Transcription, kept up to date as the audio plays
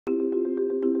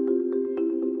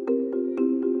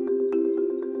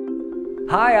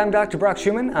Hi, I'm Dr.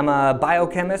 Schuman. I'm a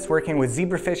biochemist working with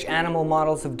zebrafish animal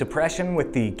models of depression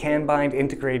with the CanBind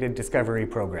Integrated Discovery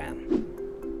Program.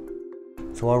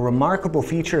 So a remarkable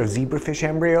feature of zebrafish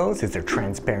embryos is their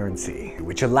transparency,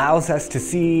 which allows us to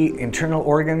see internal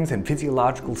organs and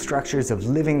physiological structures of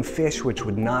living fish which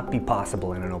would not be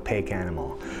possible in an opaque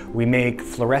animal. We make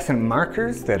fluorescent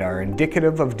markers that are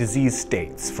indicative of disease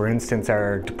states. For instance,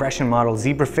 our depression model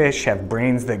zebrafish have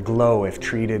brains that glow if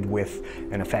treated with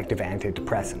an effective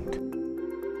antidepressant.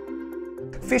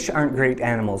 Fish aren't great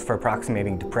animals for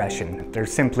approximating depression. They're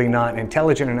simply not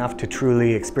intelligent enough to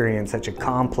truly experience such a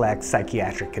complex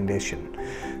psychiatric condition.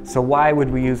 So why would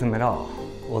we use them at all?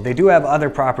 Well, they do have other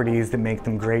properties that make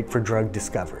them great for drug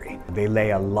discovery. They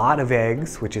lay a lot of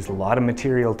eggs, which is a lot of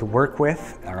material to work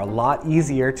with, are a lot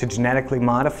easier to genetically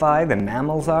modify than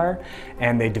mammals are,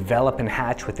 and they develop and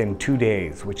hatch within 2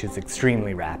 days, which is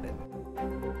extremely rapid.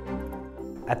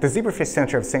 At the Zebrafish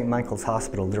Center of St. Michael's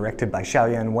Hospital, directed by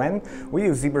Xiaoyan Wen, we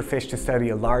use zebrafish to study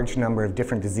a large number of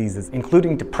different diseases,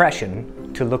 including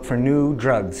depression, to look for new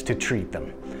drugs to treat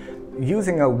them.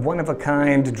 Using a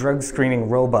one-of-a-kind drug screening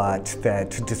robot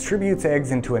that distributes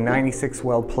eggs into a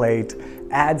 96-well plate,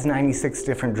 adds 96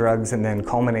 different drugs, and then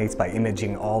culminates by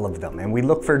imaging all of them. And we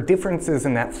look for differences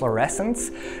in that fluorescence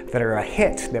that are a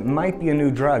hit that might be a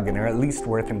new drug and are at least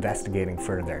worth investigating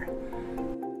further.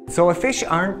 So if fish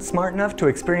aren't smart enough to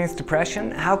experience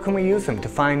depression, how can we use them to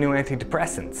find new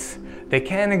antidepressants? They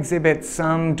can exhibit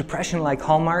some depression-like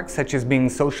hallmarks, such as being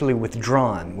socially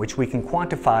withdrawn, which we can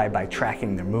quantify by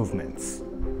tracking their movements.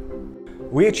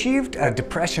 We achieved a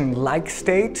depression-like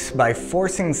state by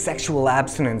forcing sexual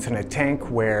abstinence in a tank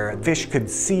where fish could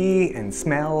see and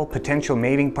smell potential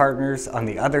mating partners on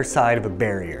the other side of a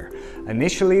barrier.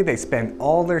 Initially, they spend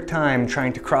all their time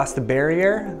trying to cross the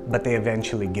barrier, but they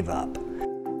eventually give up.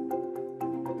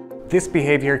 This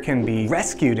behavior can be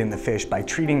rescued in the fish by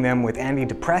treating them with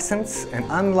antidepressants, and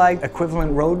unlike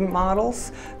equivalent rodent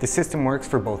models, the system works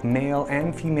for both male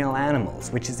and female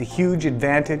animals, which is a huge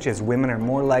advantage as women are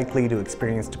more likely to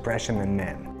experience depression than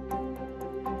men.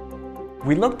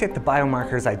 We looked at the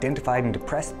biomarkers identified in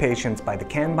depressed patients by the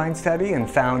CanBind study and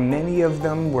found many of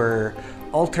them were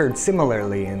altered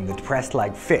similarly in the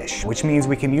depressed-like fish, which means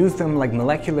we can use them like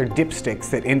molecular dipsticks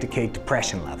that indicate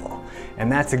depression level. And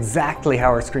that's exactly how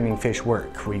our screening fish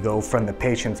work. We go from the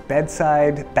patient's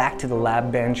bedside back to the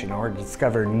lab bench in order to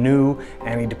discover new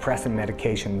antidepressant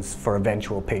medications for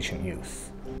eventual patient use.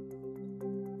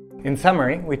 In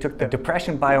summary, we took the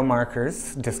depression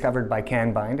biomarkers discovered by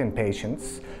CanBind in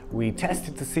patients. We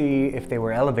tested to see if they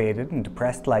were elevated in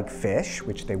depressed-like fish,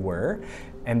 which they were,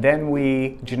 and then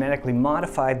we genetically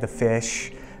modified the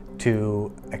fish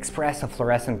to express a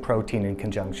fluorescent protein in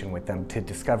conjunction with them to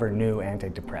discover new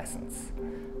antidepressants.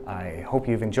 I hope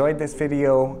you've enjoyed this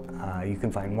video. You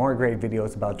can find more great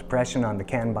videos about depression on the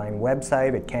CanBind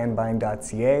website at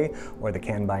canbind.ca or the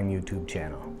CanBind YouTube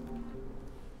channel.